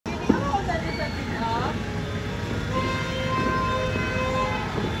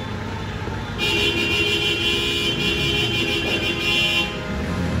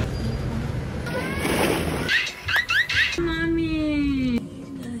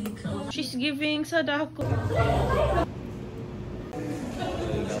She's giving sa dako.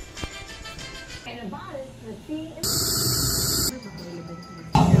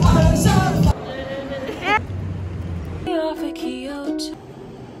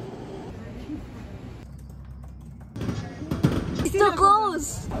 It's too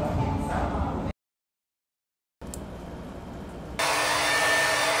close.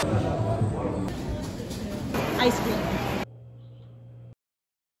 Ice cream.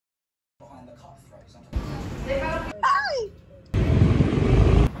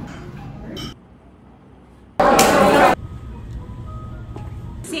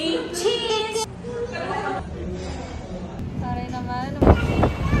 Say cheese. Sorry naman.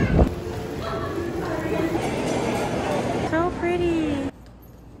 So pretty.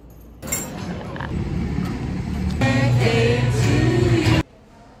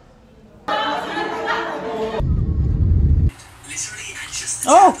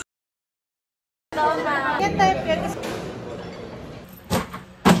 Oh!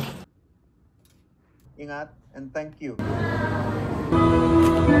 Ingat and thank you.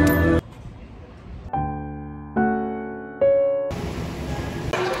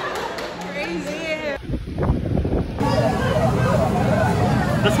 Crazy!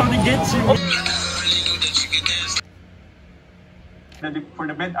 That's how they get you. For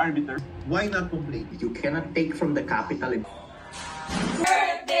the bed arbiter. Why not complete? You cannot take from the capital.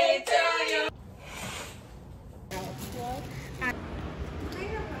 Birthday to you!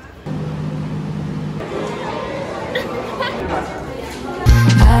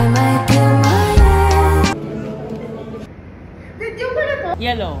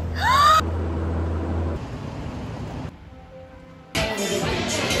 Yellow.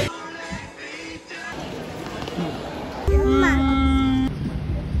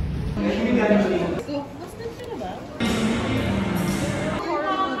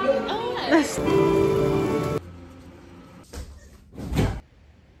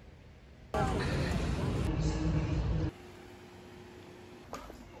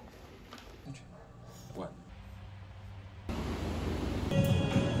 What?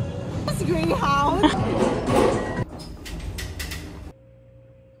 Greyhound.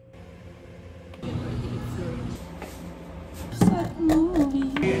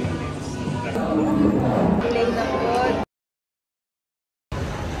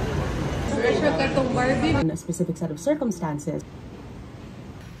 In a specific set of circumstances.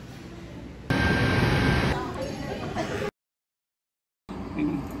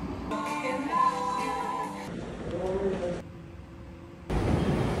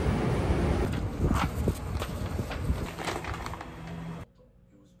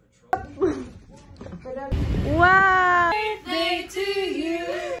 Wow! Birthday to you!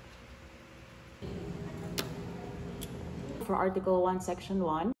 For Article 1, Section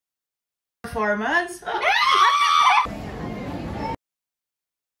 1. Performance?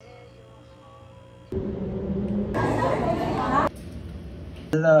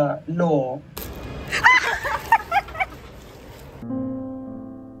 The law.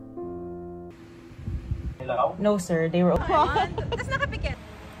 Hello? No, sir. They were. Tapos nakapikit.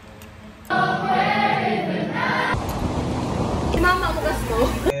 Mama mo gusto.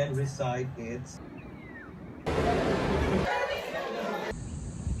 And recite its.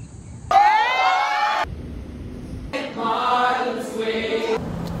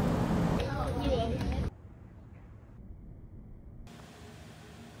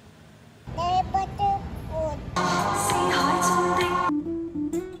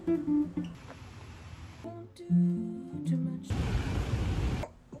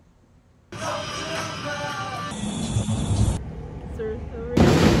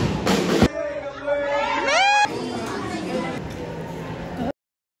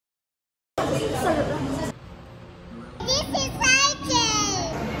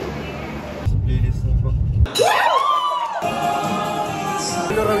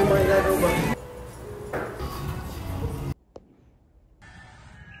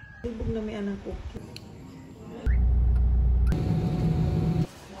 Libog na may anang cookie.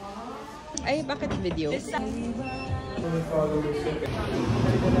 Ay, bakit video?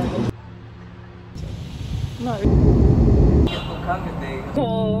 No.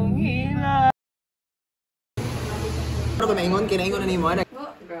 Kung hila. Ano ko naingon? Kinaingon na ni mo?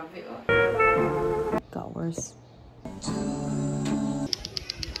 Grabe, oh. Got worse.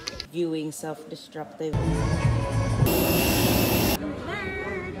 Viewing self-destructive.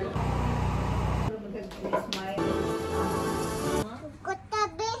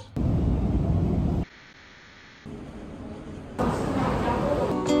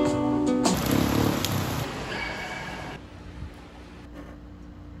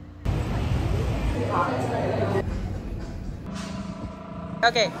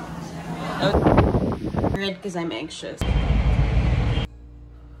 Okay. Red because I'm anxious.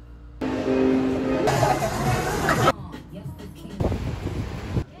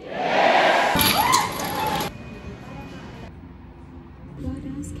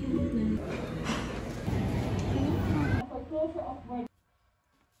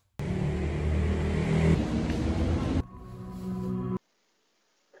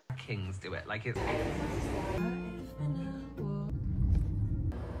 Kings do it like it's.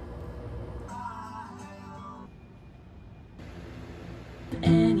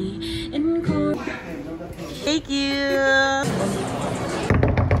 Thank you.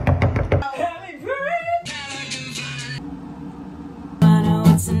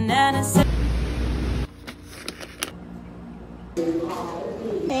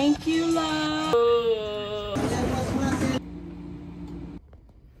 Thank you, love.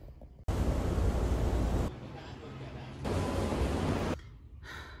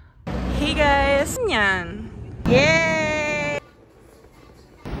 Hey guys, yan. Yay!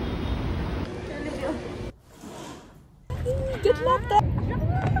 Good luck.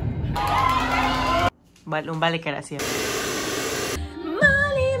 Balik ka na siya.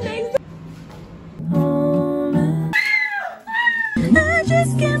 I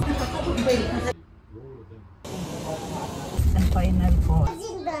just can't. The final four.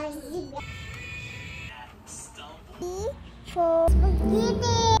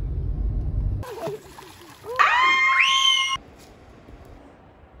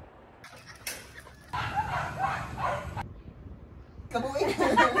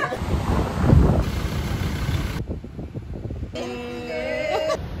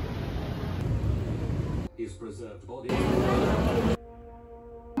 His preserved body.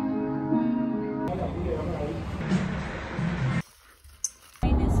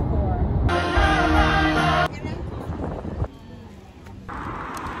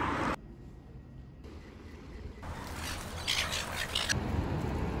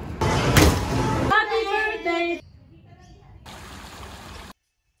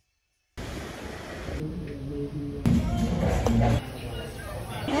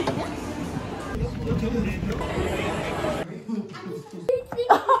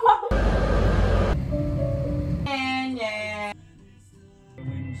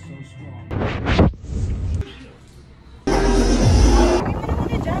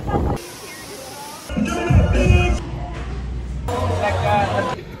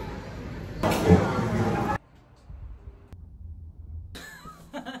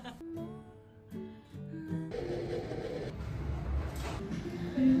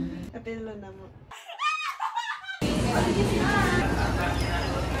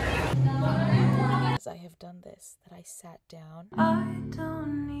 As I have done this, that I sat down. I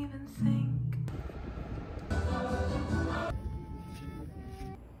don't even think.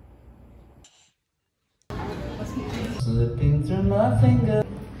 Slipping through my fingers.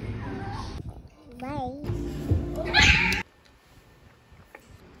 Bye.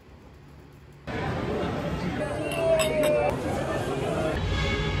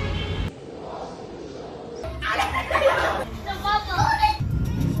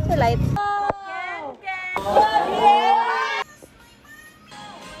 Light.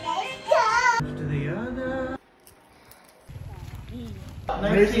 To the other.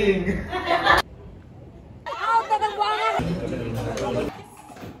 Nursing.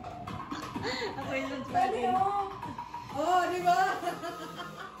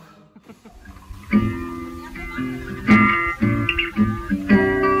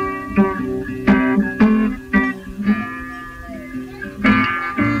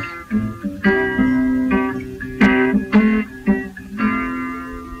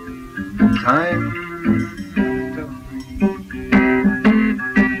 Time.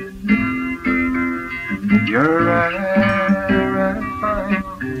 You're fine.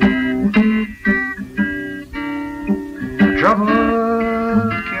 Trouble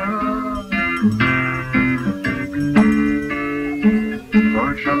cure. For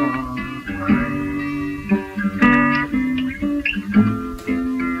trouble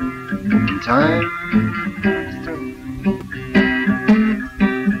time.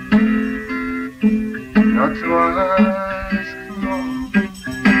 Not to